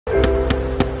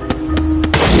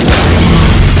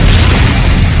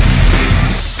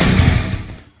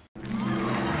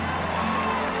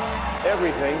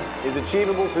anything is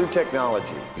achievable through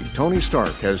technology. Tony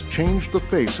Stark has changed the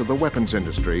face of the weapons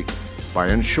industry by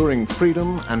ensuring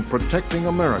freedom and protecting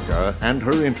America and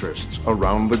her interests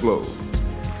around the globe.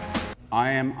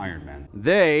 I am Iron Man.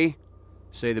 They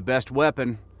say the best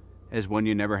weapon is one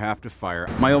you never have to fire.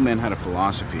 My old man had a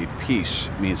philosophy. Peace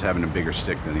means having a bigger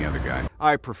stick than the other guy.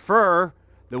 I prefer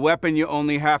the weapon you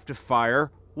only have to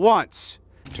fire once.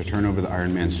 To turn over the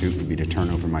Iron Man suit would be to turn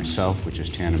over myself, which is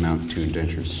tantamount to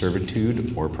indentured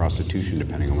servitude or prostitution,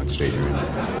 depending on what state you're in.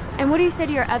 And what do you say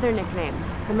to your other nickname,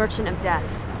 the Merchant of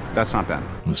Death? That's not bad.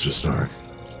 Mr. Stark,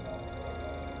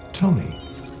 tell me.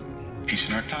 Peace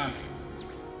in our time.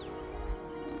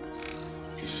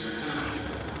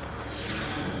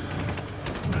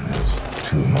 That is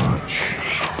too much.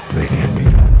 They hit me.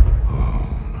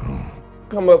 Oh, no.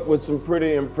 Come up with some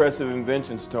pretty impressive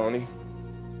inventions, Tony.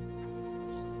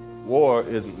 War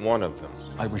isn't one of them.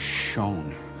 I was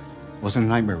shown. It wasn't a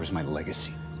nightmare, it was my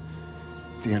legacy.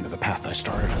 The end of the path I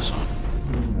started us on.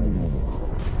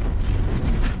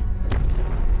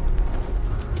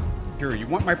 Here, you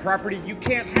want my property? You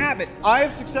can't have it. I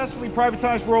have successfully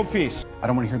privatized world peace. I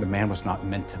don't want to hear the man was not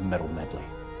meant to meddle medley.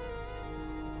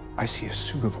 I see a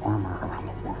suit of armor around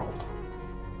the world.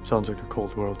 Sounds like a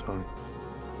cold world, Tony.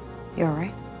 You all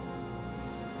right?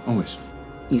 Always.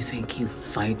 You think you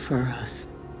fight for us?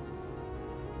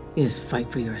 You just fight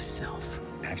for yourself.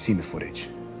 I've seen the footage.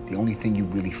 The only thing you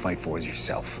really fight for is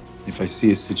yourself. If I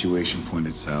see a situation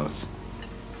pointed south,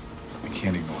 I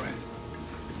can't ignore it.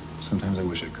 Sometimes I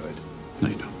wish I could. No,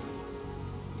 you don't.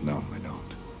 No, I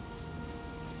don't.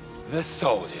 The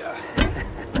soldier.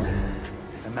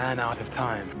 The man out of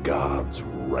time. God's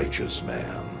righteous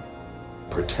man.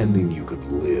 Pretending you could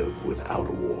live without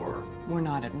a war. We're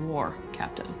not at war,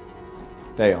 Captain.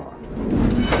 They are.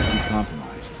 We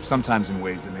compromised, sometimes in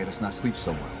ways that made us not sleep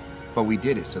so well. But we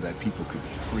did it so that people could be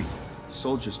free.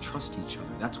 Soldiers trust each other.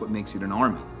 That's what makes it an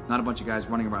army. Not a bunch of guys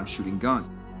running around shooting guns.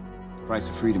 The price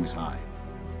of freedom is high.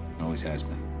 It always has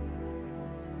been.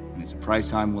 And it's a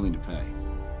price I'm willing to pay.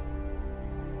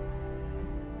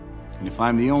 And if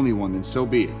I'm the only one, then so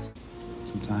be it.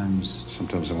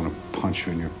 Sometimes I want to punch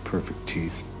you in your perfect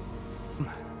teeth.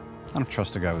 I don't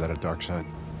trust a guy without a dark side.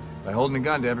 By holding a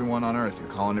gun to everyone on Earth and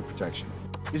calling it protection.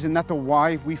 Isn't that the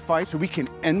why we fight? So we can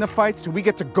end the fight? So we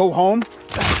get to go home?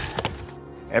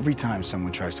 Every time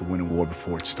someone tries to win a war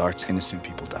before it starts, innocent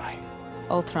people die.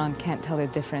 Ultron can't tell the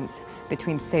difference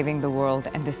between saving the world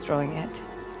and destroying it.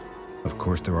 Of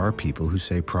course, there are people who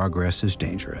say progress is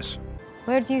dangerous.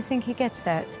 Where do you think he gets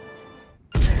that?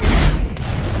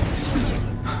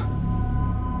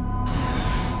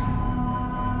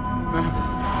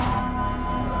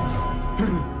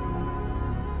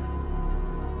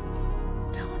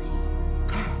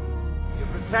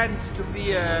 Pretends to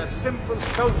be a simple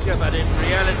soldier, but in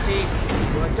reality,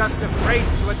 you are just afraid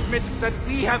to admit that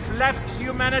we have left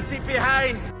humanity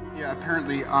behind. Yeah,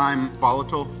 apparently I'm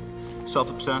volatile,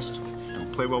 self-obsessed,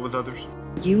 don't play well with others.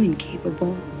 You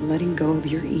incapable of letting go of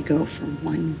your ego for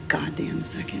one goddamn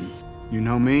second. You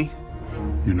know me?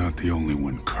 You're not the only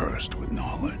one cursed with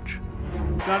knowledge.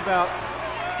 It's not about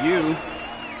you.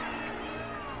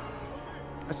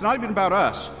 It's not even about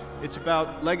us. It's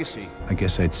about legacy. I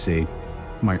guess I'd say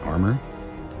my armor,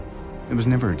 it was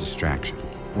never a distraction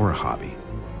or a hobby.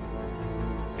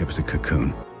 It was a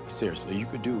cocoon. Seriously, you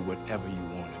could do whatever you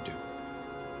want to do.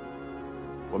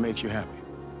 What makes you happy?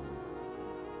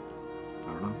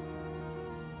 I don't know.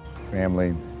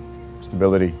 Family,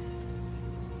 stability.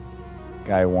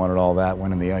 Guy who wanted all that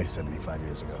went in the ice 75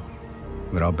 years ago.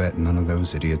 But I'll bet none of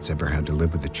those idiots ever had to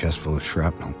live with a chest full of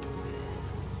shrapnel.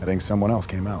 I think someone else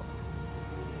came out.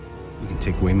 You can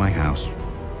take away my house,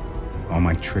 all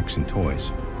my tricks and toys.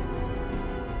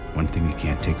 One thing you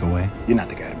can't take away? You're not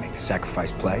the guy to make the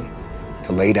sacrifice play.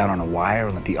 To lay down on a wire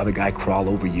and let the other guy crawl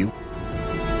over you.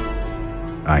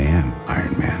 I am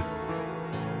Iron Man.